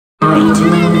need to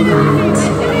know that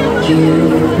you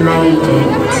made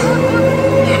it.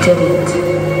 You did it.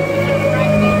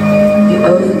 You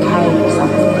overcame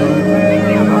something.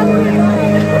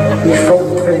 You fought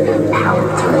through and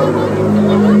powered through.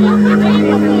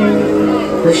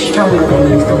 You're stronger than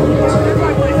you thought.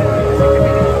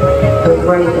 You're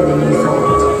braver than you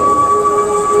thought.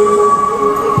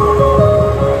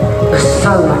 You're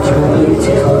so much more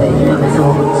beautiful than you ever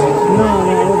thought.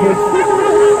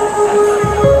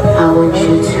 I want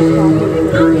you to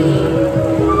breathe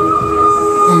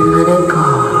and let it go.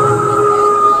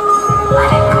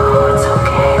 Let it go, it's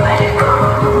okay, let it go.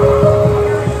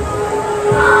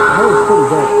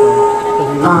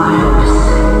 Barbs,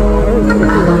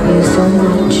 I love you so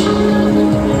much.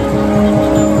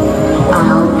 I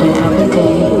hope that every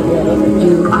day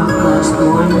you are blessed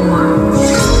more and more.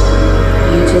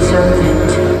 You deserve it.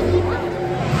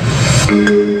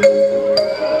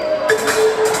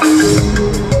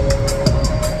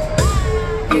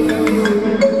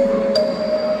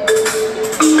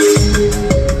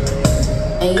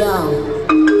 Hey yo,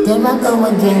 there I go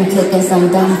again, kicking some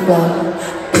dumb flow.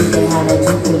 If they had a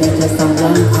juke, they just some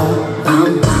young hoe.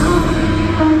 Bum bum.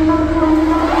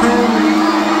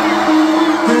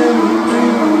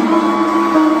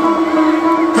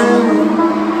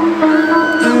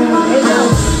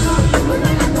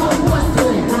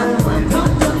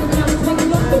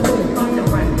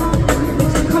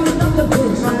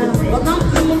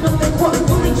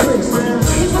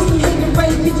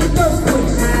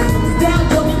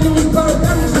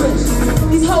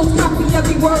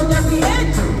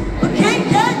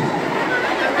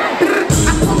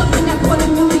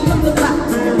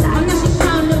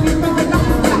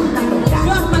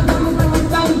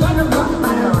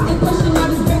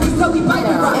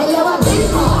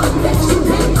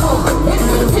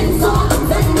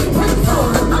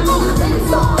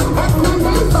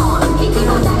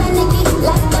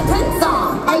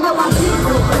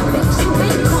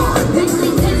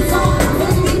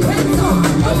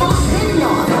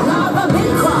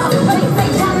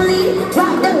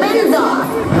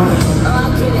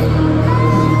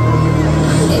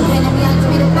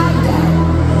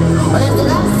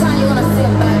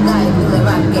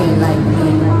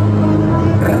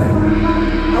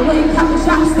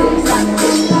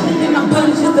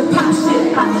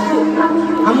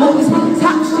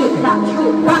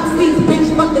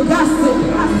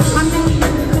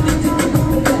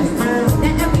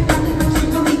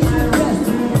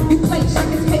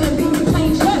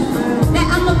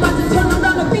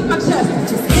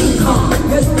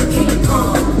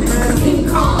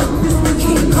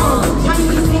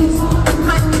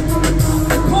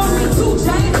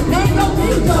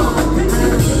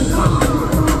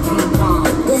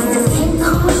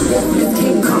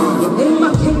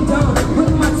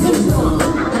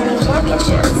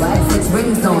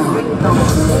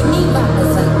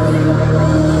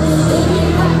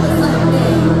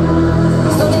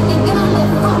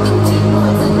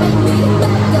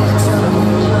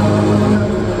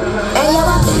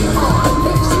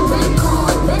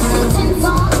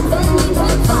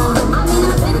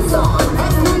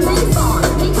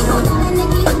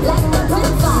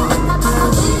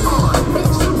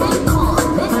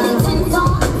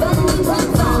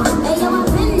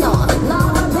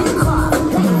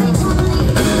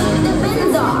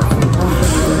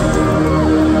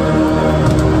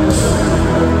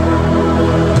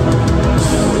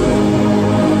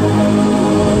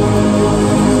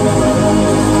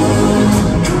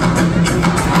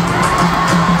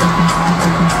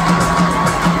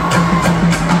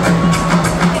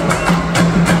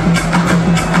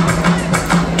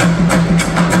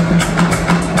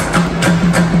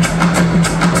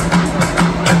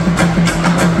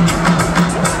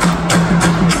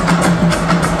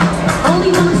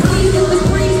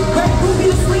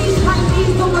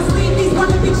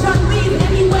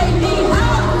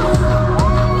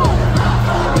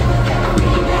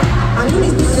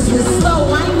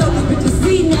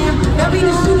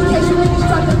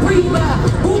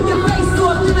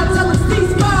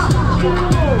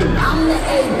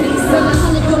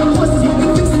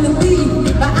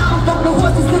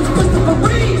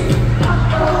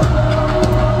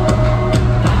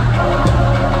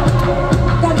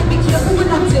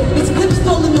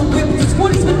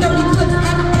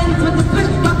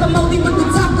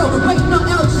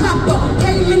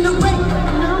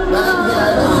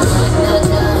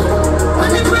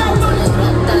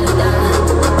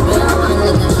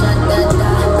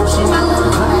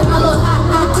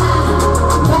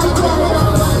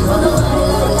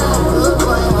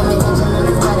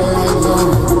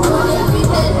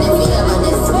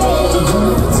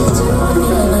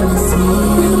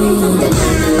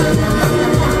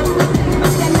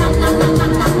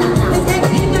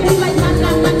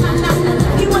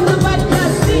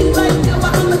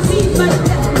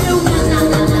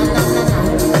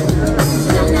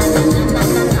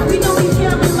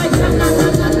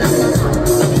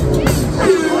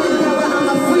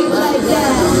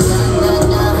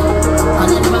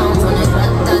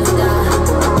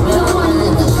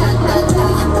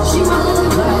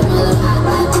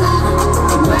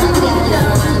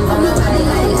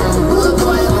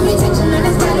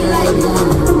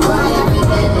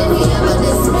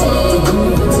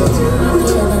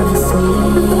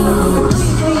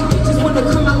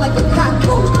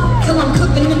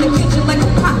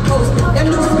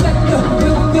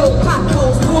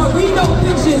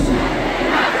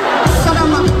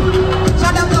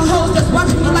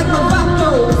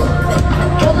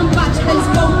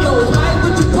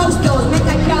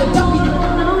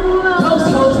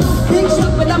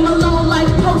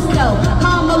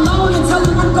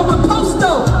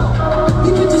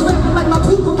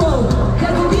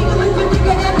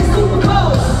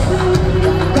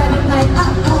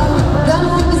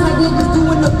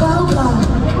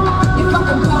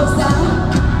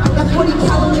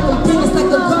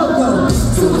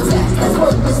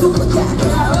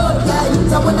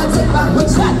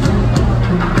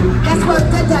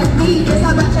 contact me. Yes,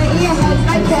 I got your ear heads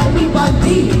like that, me by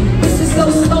D. This is so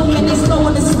slow, man, they slow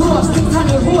on the score.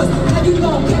 600 horse, how you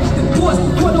gon' get